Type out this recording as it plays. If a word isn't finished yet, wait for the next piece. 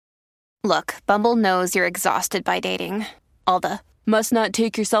Look, Bumble knows you're exhausted by dating. All the must not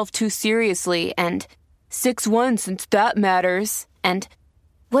take yourself too seriously and 6'1" since that matters. And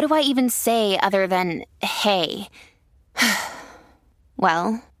what do I even say other than, hey?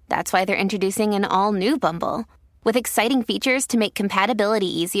 Well, that's why they're introducing an all-new Bumble with exciting features to make compatibility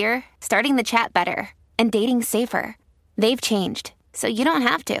easier, starting the chat better, and dating safer. They've changed, so you don't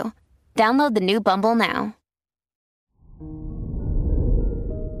have to. Download the new Bumble now.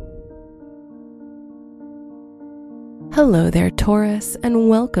 Hello there, Taurus, and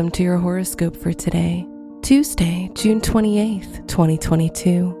welcome to your horoscope for today, Tuesday, June 28th,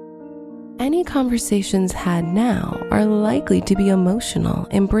 2022. Any conversations had now are likely to be emotional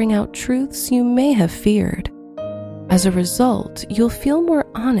and bring out truths you may have feared. As a result, you'll feel more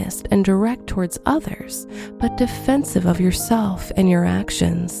honest and direct towards others, but defensive of yourself and your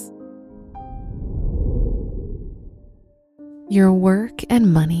actions. Your work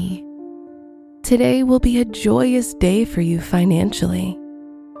and money. Today will be a joyous day for you financially.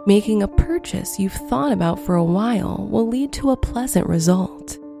 Making a purchase you've thought about for a while will lead to a pleasant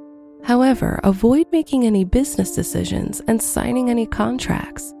result. However, avoid making any business decisions and signing any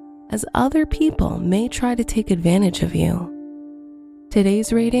contracts, as other people may try to take advantage of you.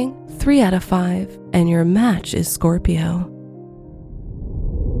 Today's rating, 3 out of 5, and your match is Scorpio.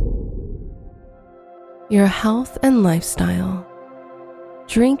 Your health and lifestyle.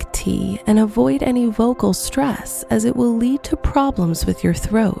 Drink tea and avoid any vocal stress, as it will lead to problems with your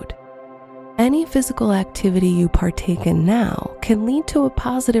throat. Any physical activity you partake in now can lead to a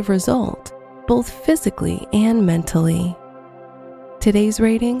positive result, both physically and mentally. Today's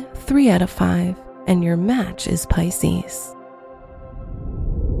rating, 3 out of 5, and your match is Pisces.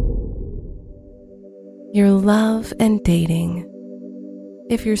 Your love and dating.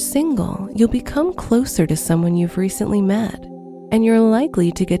 If you're single, you'll become closer to someone you've recently met, and you're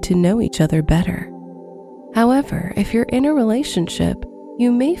likely to get to know each other better. However, if you're in a relationship, you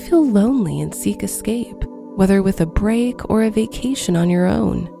may feel lonely and seek escape, whether with a break or a vacation on your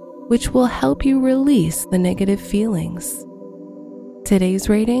own, which will help you release the negative feelings. Today's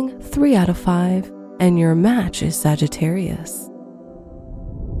rating, 3 out of 5, and your match is Sagittarius.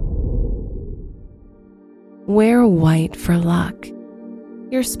 Wear white for luck.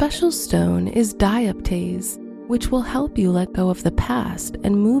 Your special stone is dioptase, which will help you let go of the past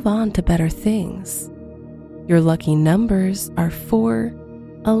and move on to better things. Your lucky numbers are 4,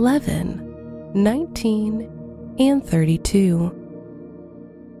 11, 19, and 32.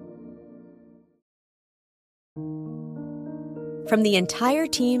 From the entire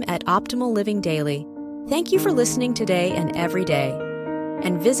team at Optimal Living Daily, thank you for listening today and every day.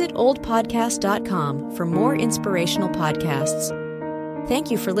 And visit oldpodcast.com for more inspirational podcasts.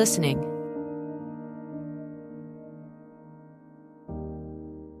 Thank you for listening.